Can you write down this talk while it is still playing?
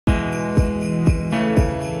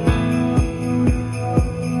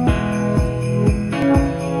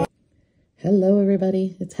Hello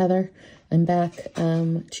everybody, it's Heather. I'm back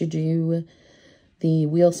to do the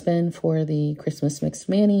wheel spin for the Christmas mixed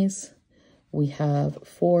manis. We have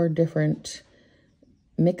 4 different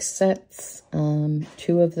mix sets. 2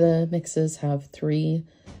 of the mixes have 3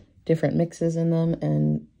 different mixes in them,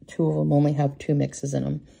 and 2 of them only have 2 mixes in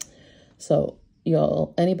them. So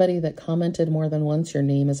anybody that commented more than once, your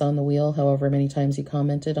name is on the wheel, however many times you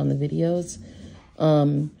commented on the videos.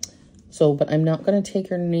 But I'm not going to take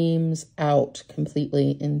your names out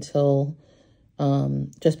completely until,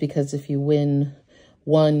 just because if you win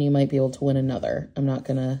one, you might be able to win another. I'm not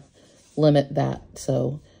going to limit that.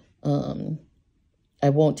 So, I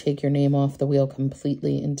won't take your name off the wheel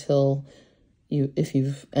completely until if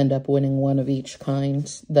you end up winning one of each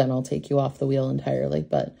kind, then I'll take you off the wheel entirely.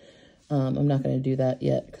 But, I'm not going to do that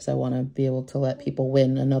yet because I want to be able to let people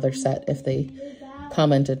win another set if they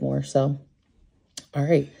commented more. So, all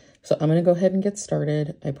right. So I'm going to go ahead and get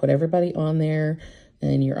started. I put everybody on there,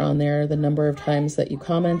 and you're on there the number of times that you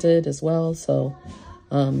commented as well. So,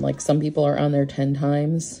 like some people are on there 10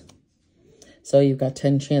 times. So you've got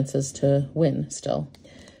 10 chances to win still.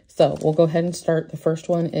 So we'll go ahead and start. The first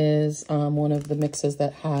one is one of the mixes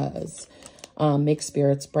that has Make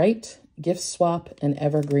Spirits Bright, Gift Swap, and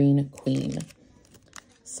Evergreen Queen.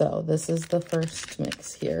 So this is the first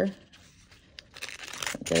mix here.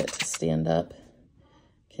 I'll get it to stand up.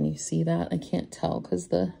 Can you see that? I can't tell because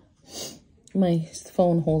my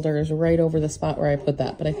phone holder is right over the spot where I put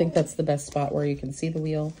that. But I think that's the best spot where you can see the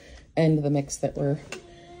wheel and the mix that we're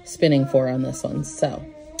spinning for on this one. So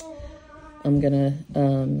I'm going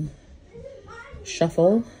to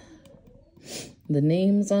shuffle the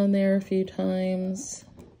names on there a few times.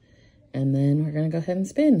 And then we're going to go ahead and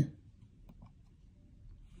spin.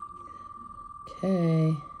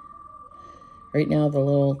 Okay. Right now, the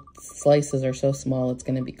little slices are so small, it's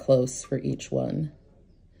going to be close for each one.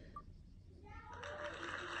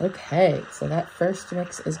 Okay, so that first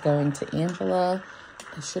mix is going to Angela.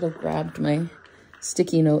 I should have grabbed my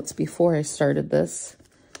sticky notes before I started this.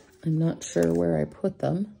 I'm not sure where I put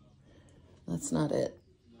them. That's not it.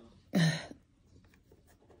 I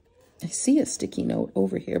see a sticky note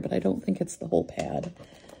over here, but I don't think it's the whole pad.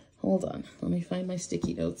 Hold on, let me find my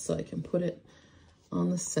sticky notes so I can put it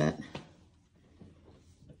on the set.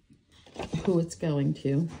 Who it's going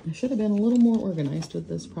to. I should have been a little more organized with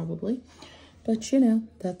this probably, but you know,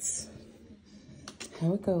 that's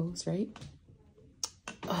how it goes, right?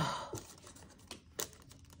 Oh.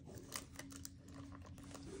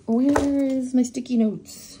 Where is my sticky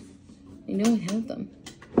notes? I know I have them.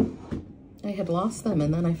 I had lost them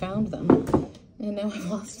and then I found them, and now I've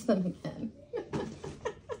lost them again.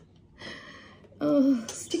 Oh,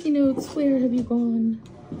 sticky notes, where have you gone?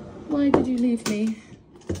 Why did you leave me?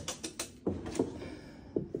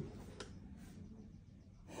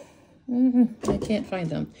 I can't find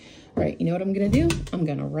them. All right, you know what I'm going to do? I'm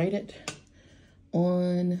going to write it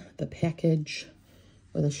on the package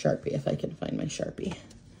with a Sharpie, if I can find my Sharpie.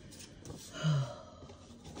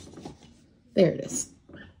 There it is.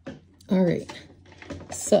 All right,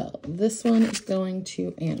 so this one is going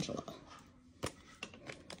to Angela.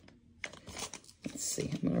 Let's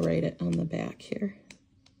see, I'm going to write it on the back here.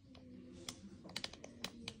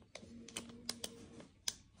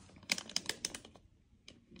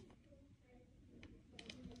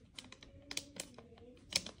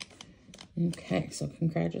 Okay, so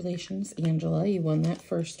congratulations, Angela. You won that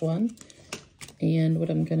first one. And what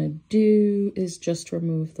I'm going to do is just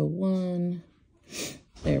remove the 1.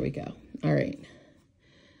 There we go. All right.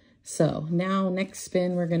 So now next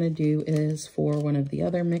spin we're going to do is for one of the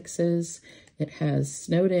other mixes. It has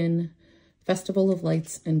Snowed In, Festival of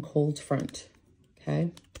Lights, and Cold Front. Okay.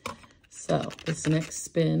 So this next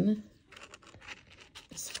spin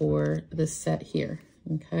is for this set here.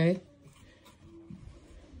 Okay.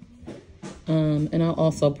 And I'll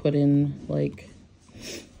also put in like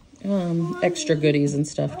extra goodies and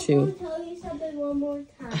stuff too. I want to tell you something one more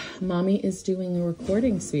time. Mommy is doing a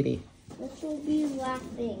recording, sweetie. This will be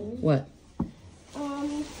laughing. What?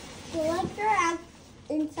 Select your app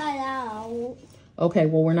inside out. Okay,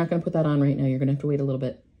 well, we're not going to put that on right now. You're going to have to wait a little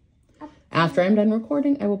bit. After I'm done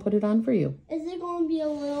recording, I will put it on for you. Is it going to be a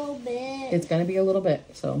little bit? It's going to be a little bit,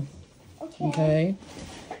 so. Okay.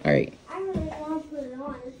 All right. I really want to put it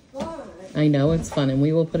on. It's fun. I know it's fun, and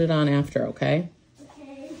we will put it on after, okay?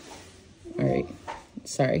 Okay. All right.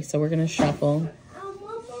 Sorry, so we're going to shuffle. One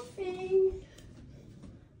more thing.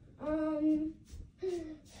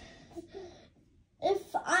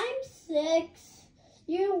 If I'm 6,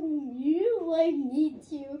 you like need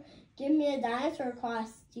to give me a dinosaur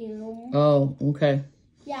costume. Oh, okay.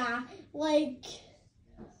 Yeah, like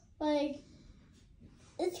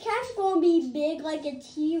This cat's gonna be big like a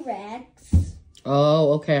T-Rex.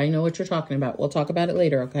 Oh, okay. I know what you're talking about. We'll talk about it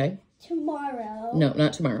later, okay? Tomorrow. No,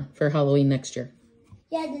 not tomorrow. For Halloween next year.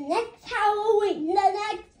 Yeah, the next Halloween.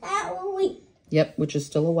 Yep, which is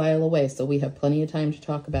still a while away, so we have plenty of time to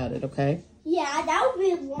talk about it, okay? Yeah, that would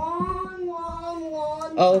be a long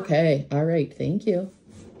time. Okay. All right. Thank you.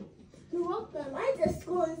 You're welcome. I'm just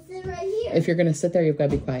going to sit right here. If you're going to sit there, you've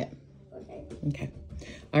got to be quiet. Okay. Okay.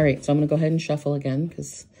 All right. So I'm going to go ahead and shuffle again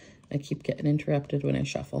because I keep getting interrupted when I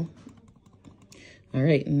shuffle. All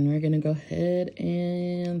right. And we're going to go ahead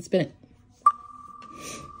and spin it.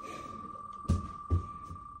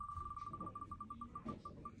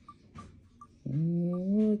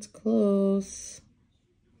 Oh, it's close.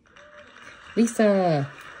 Lisa,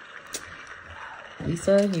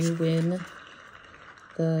 you win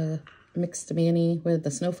the mixed Manny with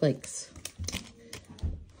the snowflakes.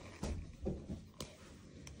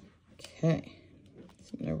 Okay,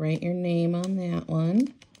 so I'm gonna write your name on that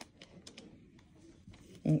one.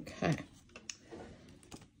 Okay.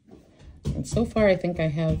 And so far, I think I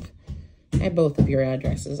have both of your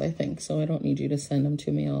addresses, I think, so I don't need you to send them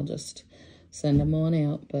to me. I'll just send them on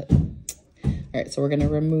out, but... All right, so we're going to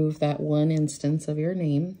remove that one instance of your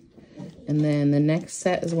name. And then the next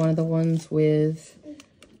set is one of the ones with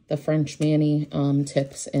the French Manny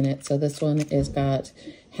tips in it. So this one is got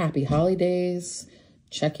Happy Holidays,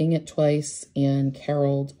 Checking It Twice, and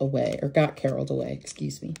Caroled Away, or Got Caroled Away,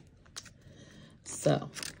 excuse me. So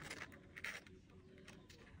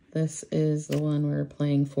this is the one we're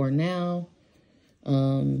playing for now.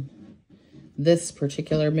 This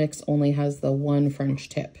particular mix only has the one French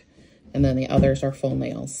tip. And then the others are full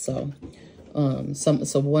nails. So,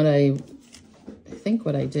 what I think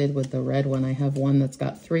what I did with the red one, I have one that's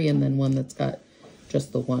got 3 and then one that's got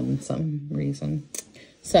just the one some reason.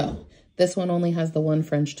 So this one only has the one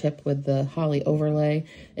French tip with the holly overlay.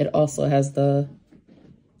 It also has the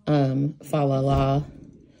fa la la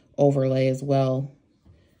overlay as well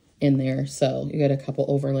in there. So you get a couple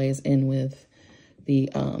overlays in with the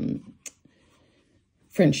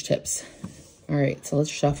French tips. All right, so let's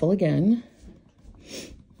shuffle again.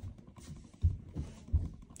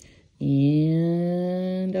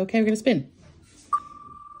 And okay, we're gonna spin.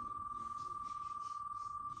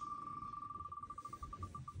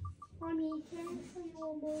 Mommy, can I tell you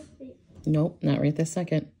one more thing? Nope, not right this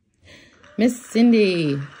second. Miss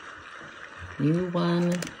Cindy, you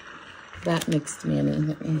won that mixed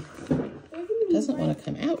Manny. It doesn't want to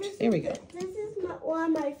come out. There we go. This is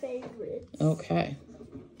one of my favorites. Okay.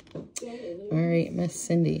 All right, Miss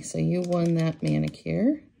Cindy, so you won that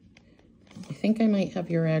manicure. I think I might have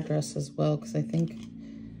your address as well, because I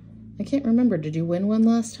can't remember. Did you win one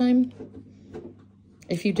last time?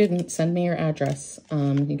 If you didn't, send me your address.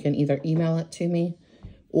 You can either email it to me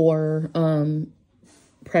or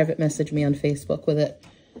private message me on Facebook with it,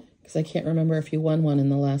 because I can't remember if you won one in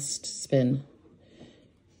the last spin.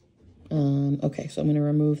 Okay, so I'm going to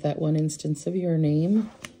remove that one instance of your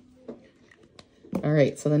name. All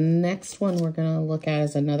right, so the next one we're going to look at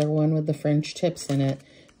is another one with the French tips in it.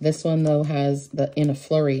 This one, though, has the In a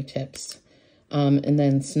Flurry tips. And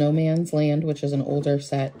then Snowman's Land, which is an older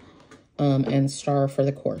set, and Star for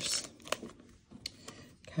the Course.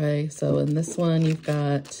 Okay, so in this one, you've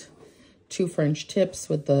got 2 French tips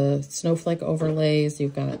with the snowflake overlays.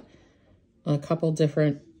 You've got a couple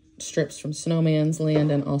different strips from Snowman's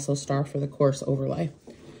Land and also Star for the Course overlay.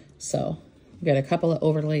 So you got a couple of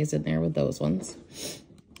overlays in there with those ones.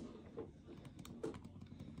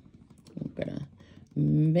 I'm gonna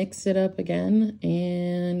mix it up again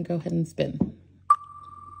and go ahead and spin.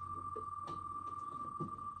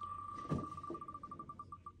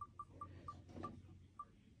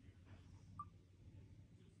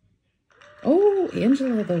 Oh,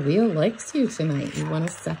 Angela, the wheel likes you tonight. You won a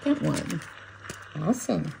second one.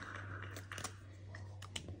 Awesome.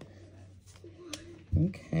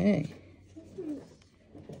 Okay.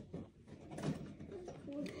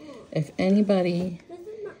 If anybody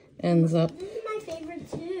ends up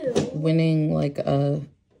winning like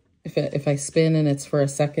if I spin and it's for a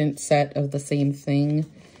second set of the same thing,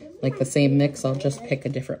 like the same mix, I'll just pick a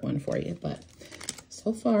different one for you. But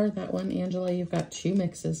so far, that one, Angela, you've got 2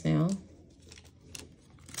 mixes now.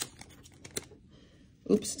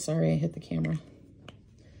 Oops, sorry, I hit the camera.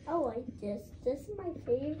 I like this. This is my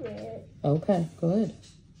favorite. Okay, good.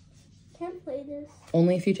 Can't play this.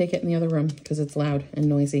 Only if you take it in the other room, because it's loud and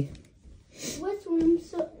noisy. What room?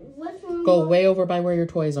 Go way over by where your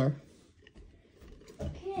toys are.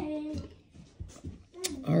 Okay.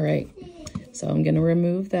 All right. So I'm going to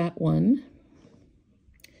remove that one.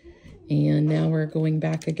 And now we're going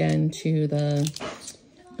back again to the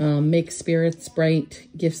Make Spirits Bright,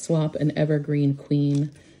 Gift Swap, and Evergreen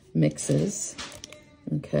Queen mixes.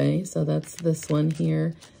 Okay, so that's this one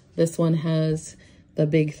here. This one has the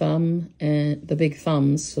big thumb and the big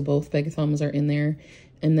thumbs, so both big thumbs are in there,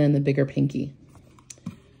 and then the bigger pinky.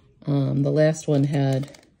 The last one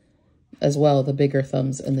had as well the bigger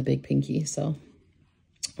thumbs and the big pinky. So,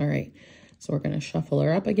 all right, so we're gonna shuffle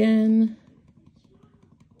her up again.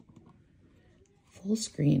 Full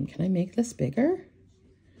screen. Can I make this bigger?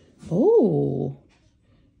 Oh,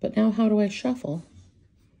 but now how do I shuffle?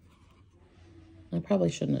 I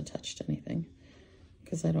probably shouldn't have touched anything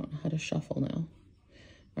because I don't know how to shuffle now.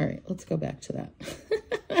 All right, let's go back to that.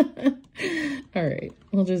 All right,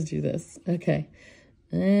 we'll just do this. Okay,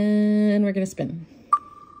 and we're gonna spin.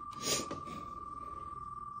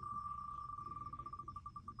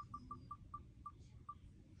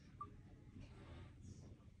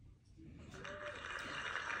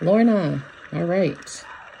 Lorna, all right.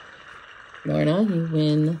 Lorna, you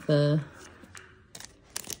win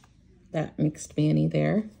that mixed Manny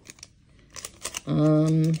there.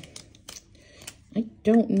 I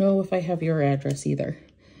don't know if I have your address either.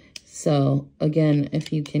 So again,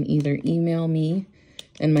 if you can either email me,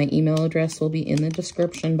 and my email address will be in the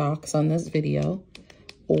description box on this video,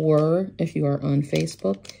 or if you are on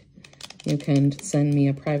Facebook, you can send me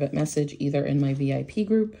a private message either in my VIP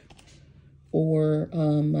group or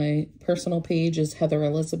my personal page is Heather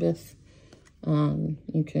Elizabeth.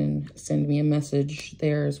 You can send me a message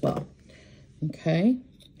there as well. Okay.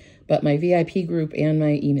 But my VIP group and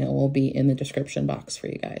my email will be in the description box for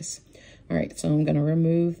you guys. All right, so I'm going to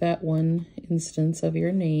remove that one instance of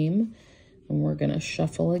your name, and we're going to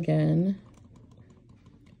shuffle again.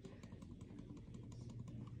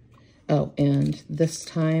 Oh, and this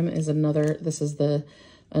time is this is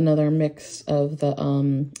another mix of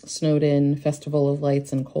the Snowed In Festival of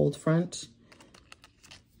Lights and Cold Front.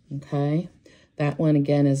 Okay, that one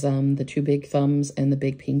again is the two big thumbs and the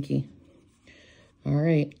big pinky. All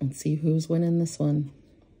right, let's see who's winning this one.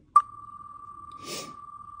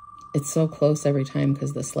 It's so close every time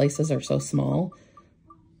because the slices are so small.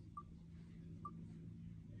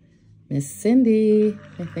 Miss Cindy,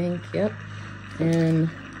 I think, yep. And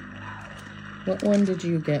what one did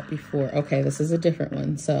you get before? Okay, this is a different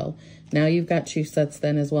one. So now you've got two sets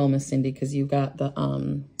then as well, Miss Cindy, because you got the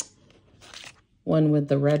one with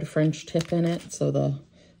the red French tip in it, so the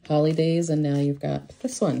holidays, and now you've got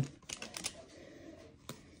this one.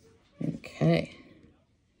 Okay.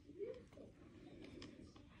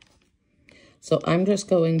 So I'm just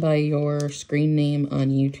going by your screen name on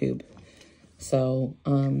YouTube. So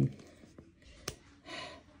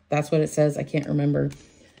that's what it says. I can't remember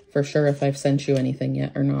for sure if I've sent you anything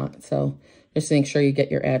yet or not. So just make sure you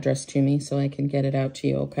get your address to me so I can get it out to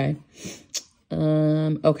you, okay?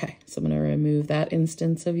 Okay, so I'm going to remove that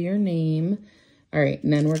instance of your name. All right,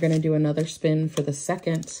 and then we're going to do another spin for the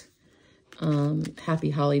second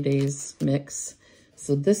Happy Holidays mix.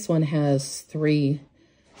 So this one has 3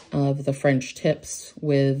 of the French tips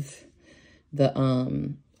with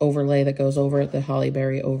the overlay that goes over it, the holly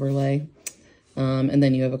berry overlay. And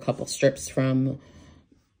then you have a couple strips from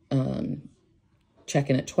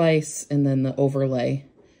Checking It Twice, and then the overlay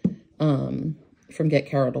from Get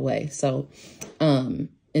Caroled Away. So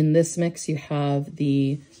in this mix, you have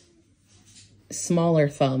the smaller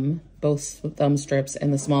thumb, both thumb strips,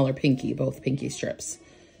 and the smaller pinky, both pinky strips.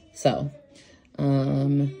 So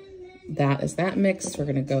that is that mix. We're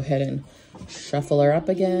going to go ahead and shuffle her up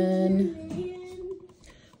again.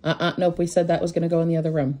 Nope, we said that was going to go in the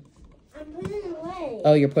other room. I'm putting it away.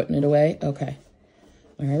 Oh, you're putting it away? Okay.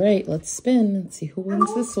 All right, let's spin. Let's see who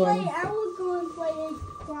wins this one. I will go and play a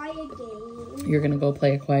quiet game. You're going to go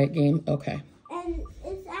play a quiet game? Okay. And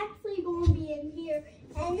it's actually going to be in here.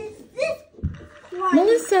 And it's this quiet.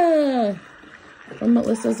 Melissa! From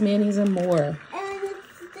Melissa's Manny's and More. And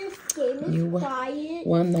it's this game is quiet.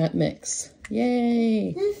 Won that mix.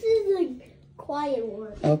 Yay! This is a quiet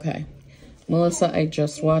one. Okay. Melissa, I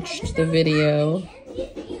just watched the video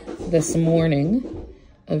this morning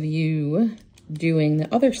of you doing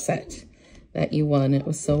the other set that you won. It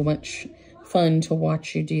was so much fun to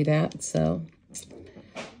watch you do that. So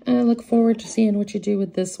I look forward to seeing what you do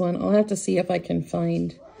with this one. I'll have to see if I can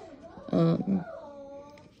find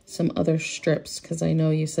some other strips, because I know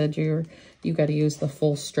you said you got to use the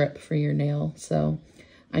full strip for your nail. So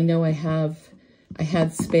I know I had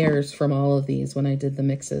spares from all of these when I did the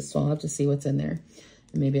mixes, so I'll have to see what's in there.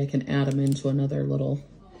 And maybe I can add them into another little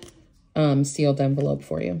sealed envelope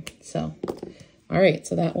for you. So, all right,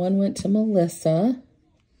 so that one went to Melissa.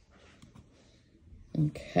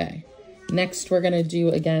 Okay. Next, we're going to do,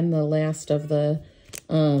 again, the last of the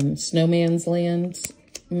Snowman's Land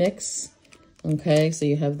mix. Okay, so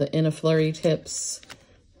you have the In a Flurry tips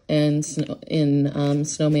and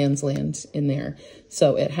Snowman's Land in there.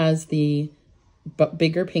 So it has the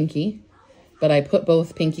bigger pinky, but I put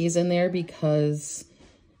both pinkies in there because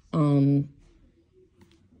only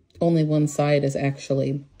one side is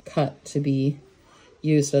actually cut to be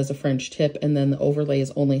used as a French tip, and then the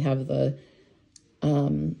overlays only have the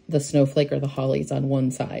snowflake or the hollies on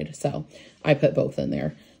one side. So I put both in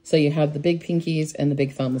there. So you have the big pinkies and the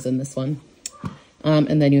big thumbs in this one.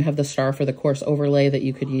 And then you have the star for the coarse overlay that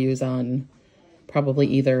you could use on probably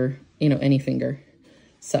either, you know, any finger.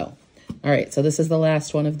 So, all right, so this is the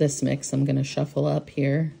last one of this mix. I'm going to shuffle up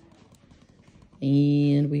here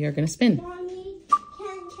and we are going to spin. Mommy, can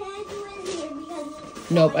I do it here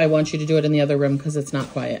because Nope, I want you to do it in the other room because it's not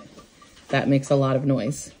quiet. That makes a lot of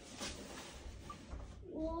noise.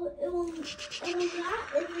 well, it will not if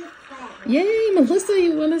it's quiet. Yay, Melissa,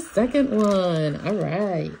 you won a second one. All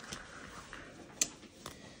right.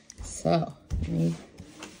 So, let me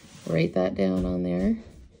write that down on there.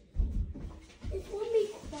 It will be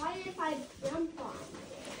quiet if I jump on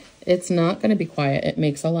it. It's not going to be quiet. It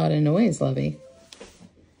makes a lot of noise, Lovey.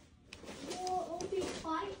 Well, it will be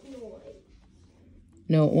quiet noise.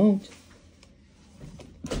 No, it won't.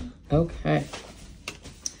 Okay.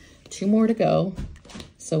 2 more to go.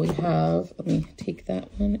 So we have, let me take that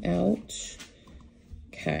one out.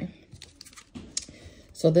 Okay.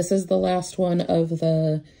 So this is the last one of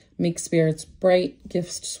the Meek Spirits Bright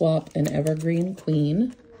Gift Swap and Evergreen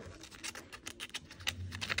Queen.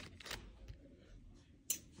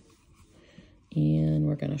 And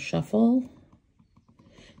we're going to shuffle.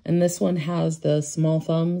 And this one has the small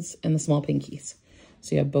thumbs and the small pinkies.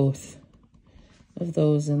 So you have both of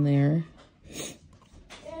those in there. There's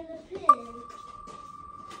a pin.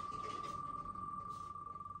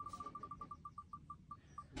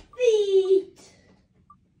 Feet.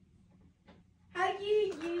 How do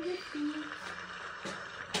you do the feet?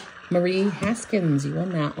 Marie Haskins, you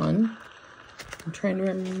won that one. I'm trying to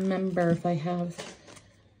remember if I have...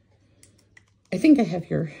 I think I have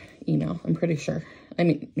your email. I'm pretty sure. I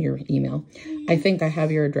mean, your email. I think I have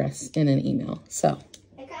your address in an email. So,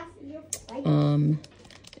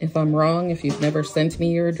 if I'm wrong, if you've never sent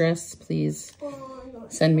me your address, please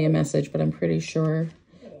send me a message, but I'm pretty sure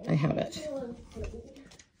I have it.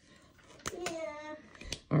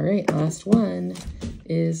 All right, last one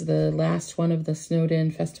is the last one of the Snowed In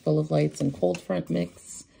Festival of Lights and Cold Front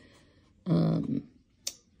mix.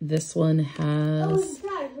 This one has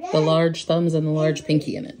the large thumbs and the large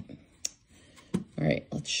pinky in it. All right,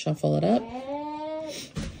 let's shuffle it up.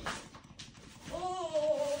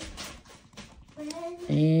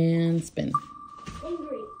 And spin.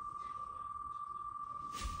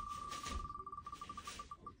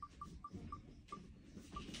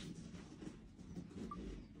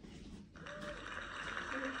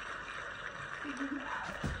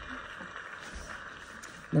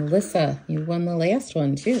 Melissa, you won the last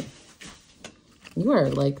one too. You are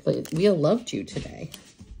like, the wheel loved you today.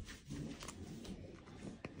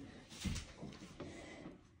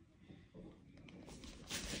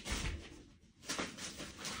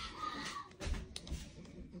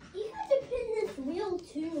 You have to pin this wheel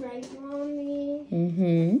too, right, Mommy?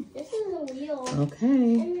 Mm-hmm. This is a wheel.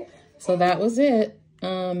 Okay. So that was it.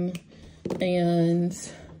 And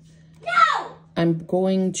No! I'm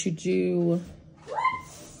going to do...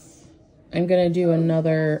 I'm going to do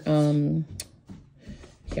another,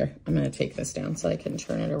 here, I'm going to take this down so I can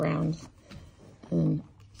turn it around. And,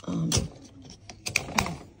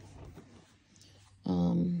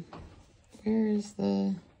 where is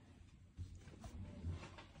the,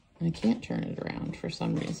 I can't turn it around for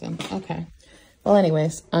some reason. Okay. Well,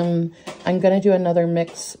 anyways, I'm going to do another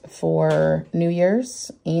mix for New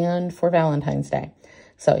Year's and for Valentine's Day.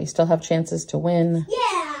 So you still have chances to win.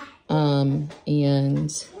 Yeah.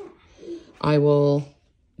 And I will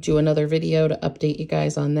do another video to update you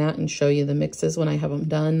guys on that and show you the mixes when I have them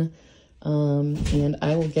done. And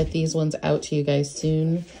I will get these ones out to you guys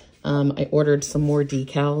soon. I ordered some more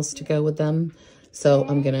decals to go with them. So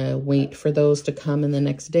I'm going to wait for those to come in the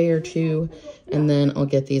next day or two. And then I'll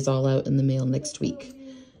get these all out in the mail next week.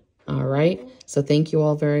 All right. So thank you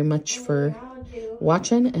all very much for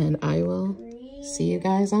watching. And I will see you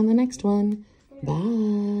guys on the next one.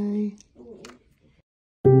 Bye.